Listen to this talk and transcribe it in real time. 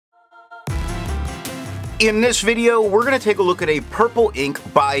In this video, we're going to take a look at a purple ink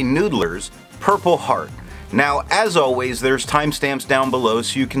by Noodler's Purple Heart. Now, as always, there's timestamps down below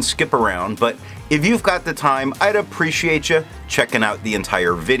so you can skip around, but if you've got the time, I'd appreciate you checking out the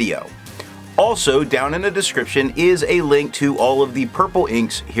entire video. Also, down in the description is a link to all of the purple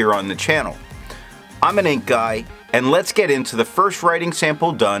inks here on the channel. I'm an ink guy, and let's get into the first writing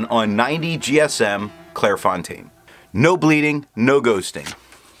sample done on 90 GSM Clairfontain. No bleeding, no ghosting.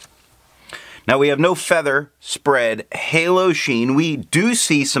 Now we have no feather, spread, halo sheen. We do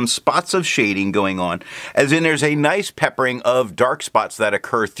see some spots of shading going on, as in there's a nice peppering of dark spots that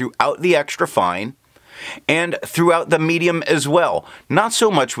occur throughout the extra fine and throughout the medium as well. Not so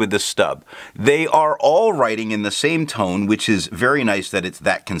much with the stub. They are all writing in the same tone, which is very nice that it's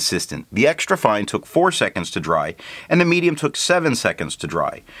that consistent. The extra fine took 4 seconds to dry, and the medium took 7 seconds to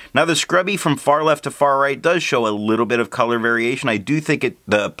dry. Now the scrubby from far left to far right does show a little bit of color variation. I do think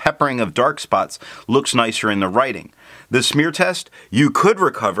the peppering of dark spots looks nicer in the writing. The smear test, you could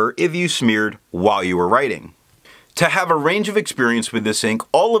recover if you smeared while you were writing. To have a range of experience with this ink,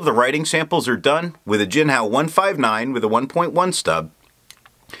 all of the writing samples are done with a Jinhao 159 with a 1.1 stub,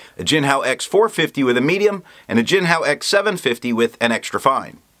 a Jinhao X450 with a medium, and a Jinhao X750 with an extra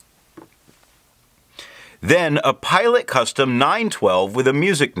fine. Then a Pilot Custom 912 with a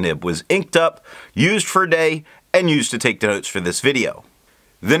music nib was inked up, used for a day, and used to take the notes for this video.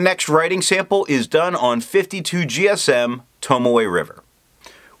 The next writing sample is done on 52 GSM Tomoe River.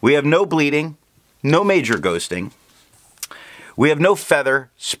 We have no bleeding, no major ghosting. We have no feather,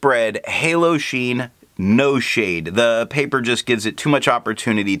 spread, halo sheen, no shade. The paper just gives it too much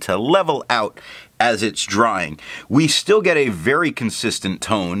opportunity to level out as it's drying. We still get a very consistent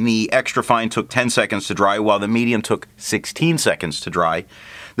tone. The extra fine took 10 seconds to dry, while the medium took 16 seconds to dry.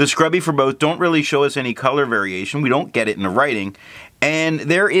 The scrubby for both don't really show us any color variation. We don't get it in the writing. And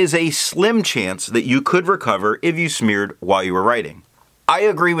there is a slim chance that you could recover if you smeared while you were writing. I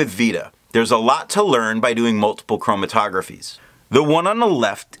agree with Vita. There's a lot to learn by doing multiple chromatographies. The one on the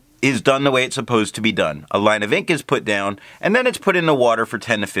left is done the way it's supposed to be done. A line of ink is put down, and then it's put in the water for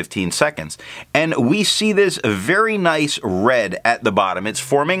 10 to 15 seconds. And we see this very nice red at the bottom. It's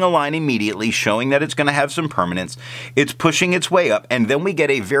forming a line immediately, showing that it's going to have some permanence. It's pushing its way up, and then we get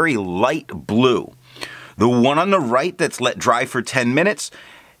a very light blue. The one on the right that's let dry for 10 minutes,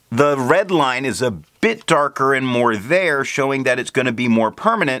 the red line is a bit darker and more there, showing that it's going to be more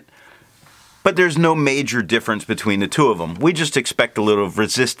permanent. But there's no major difference between the two of them. We just expect a little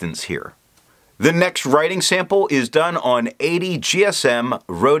resistance here. The next writing sample is done on 80 GSM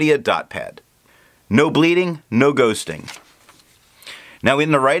Rhodia dot pad. No bleeding, no ghosting. Now in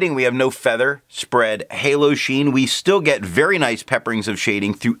the writing we have no feather, spread, halo sheen. We still get very nice pepperings of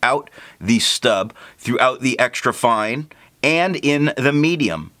shading throughout the stub, throughout the extra fine, and in the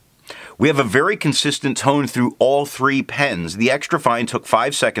medium. We have a very consistent tone through all three pens. The extra fine took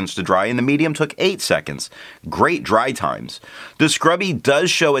 5 seconds to dry and the medium took 8 seconds. Great dry times. The scrubby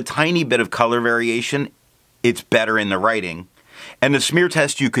does show a tiny bit of color variation. It's better in the writing. And the smear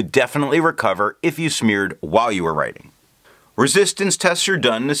test you could definitely recover if you smeared while you were writing. Resistance tests are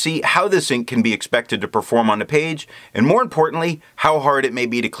done to see how this ink can be expected to perform on a page, and more importantly, how hard it may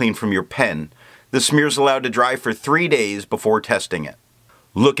be to clean from your pen. The smear is allowed to dry for 3 days before testing it.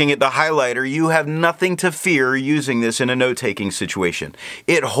 Looking at the highlighter, you have nothing to fear using this in a note-taking situation.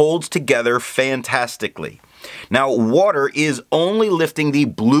 It holds together fantastically. Now, water is only lifting the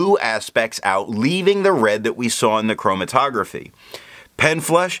blue aspects out, leaving the red that we saw in the chromatography. Pen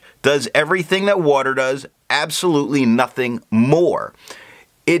Flush does everything that water does, absolutely nothing more.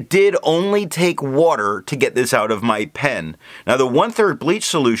 It did only take water to get this out of my pen. Now the 1/3 bleach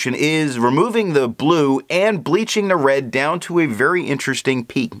solution is removing the blue and bleaching the red down to a very interesting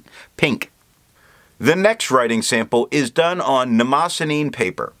pink. The next writing sample is done on Namasanine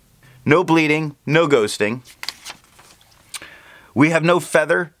paper. No bleeding, no ghosting. We have no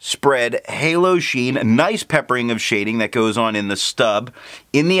feather, spread, halo sheen, nice peppering of shading that goes on in the stub.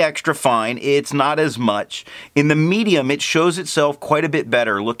 In the extra fine, it's not as much. In the medium, it shows itself quite a bit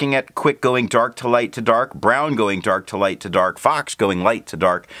better. Looking at quick going dark to light to dark, brown going dark to light to dark, fox going light to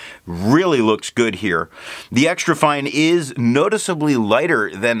dark, really looks good here. The extra fine is noticeably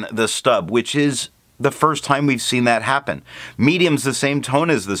lighter than the stub, which is the first time we've seen that happen. Medium's the same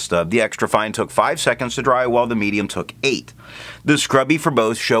tone as the stub. The extra fine took 5 seconds to dry, while the medium took 8. The scrubby for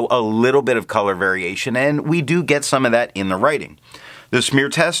both show a little bit of color variation, and we do get some of that in the writing. The smear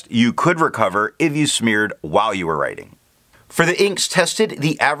test you could recover if you smeared while you were writing. For the inks tested,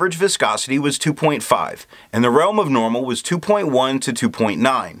 the average viscosity was 2.5, and the realm of normal was 2.1 to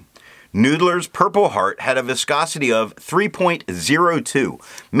 2.9. Noodler's Purple Heart had a viscosity of 3.02,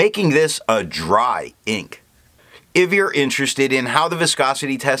 making this a dry ink. If you're interested in how the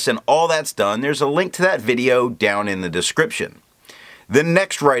viscosity tests and all that's done, there's a link to that video down in the description. The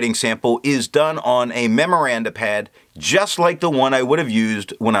next writing sample is done on a memoranda pad, just like the one I would have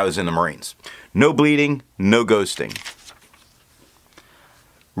used when I was in the Marines. No bleeding, no ghosting.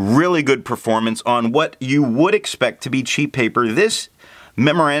 Really good performance on what you would expect to be cheap paper. This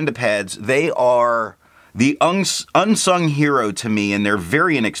memoranda pads, they are the unsung hero to me, and they're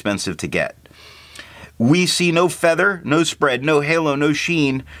very inexpensive to get. We see no feather, no spread, no halo, no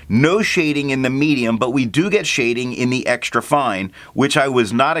sheen, no shading in the medium, but we do get shading in the extra fine, which I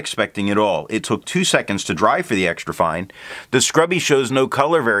was not expecting at all. It took 2 seconds to dry for the extra fine. The scrubby shows no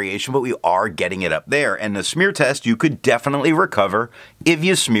color variation, but we are getting it up there. And the smear test you could definitely recover if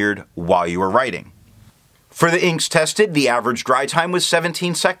you smeared while you were writing. For the inks tested, the average dry time was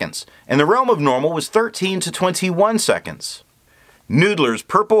 17 seconds, and the realm of normal was 13 to 21 seconds. Noodler's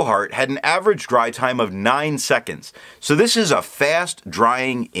Purple Heart had an average dry time of 9 seconds, so this is a fast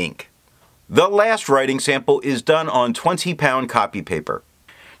drying ink. The last writing sample is done on 20-pound copy paper.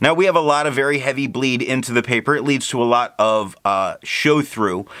 Now we have a lot of very heavy bleed into the paper. It leads to a lot of show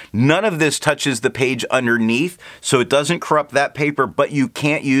through. None of this touches the page underneath, so it doesn't corrupt that paper, but you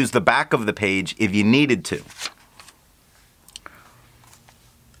can't use the back of the page if you needed to.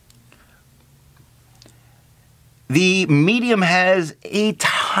 The medium has a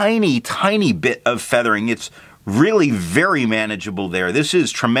tiny bit of feathering. It's really very manageable there. This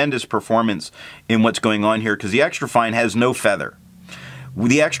is tremendous performance in what's going on here because the extra fine has no feather.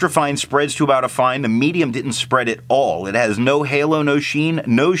 The extra fine spreads to about a fine. The medium didn't spread at all. It has no halo, no sheen,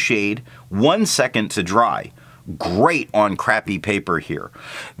 no shade, 1 second to dry. Great on crappy paper here.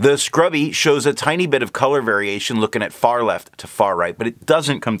 The scrubby shows a tiny bit of color variation looking at far left to far right, but it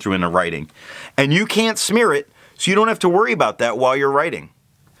doesn't come through in the writing. And you can't smear it, so you don't have to worry about that while you're writing.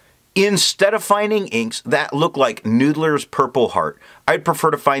 Instead of finding inks that look like Noodler's Purple Heart, I'd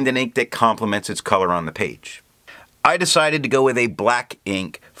prefer to find an ink that complements its color on the page. I decided to go with a black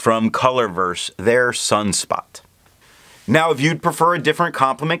ink from Colorverse, their Sunspot. Now, if you'd prefer a different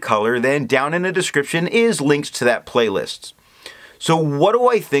complement color, then down in the description is links to that playlist. So what do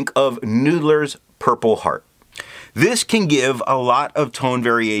I think of Noodler's Purple Heart? This can give a lot of tone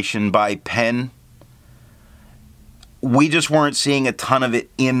variation by pen. We just weren't seeing a ton of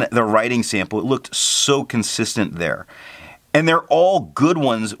it in the writing sample. It looked so consistent there. And they're all good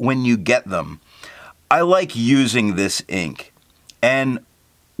ones when you get them. I like using this ink and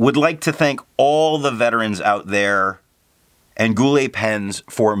would like to thank all the veterans out there and Goulet pens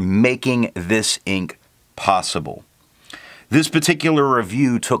for making this ink possible. This particular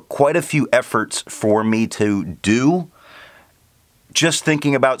review took quite a few efforts for me to do. Just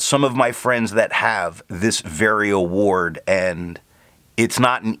thinking about some of my friends that have this very award, and it's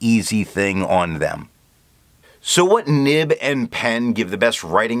not an easy thing on them. So what nib and pen give the best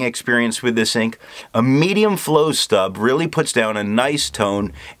writing experience with this ink? A medium flow stub really puts down a nice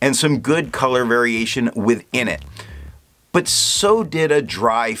tone and some good color variation within it. But so did a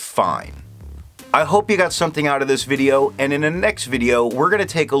dry fine. I hope you got something out of this video, and in the next video, we're going to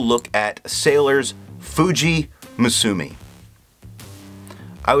take a look at Sailor's Fuji Musumi.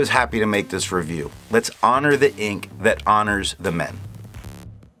 I was happy to make this review. Let's honor the ink that honors the men.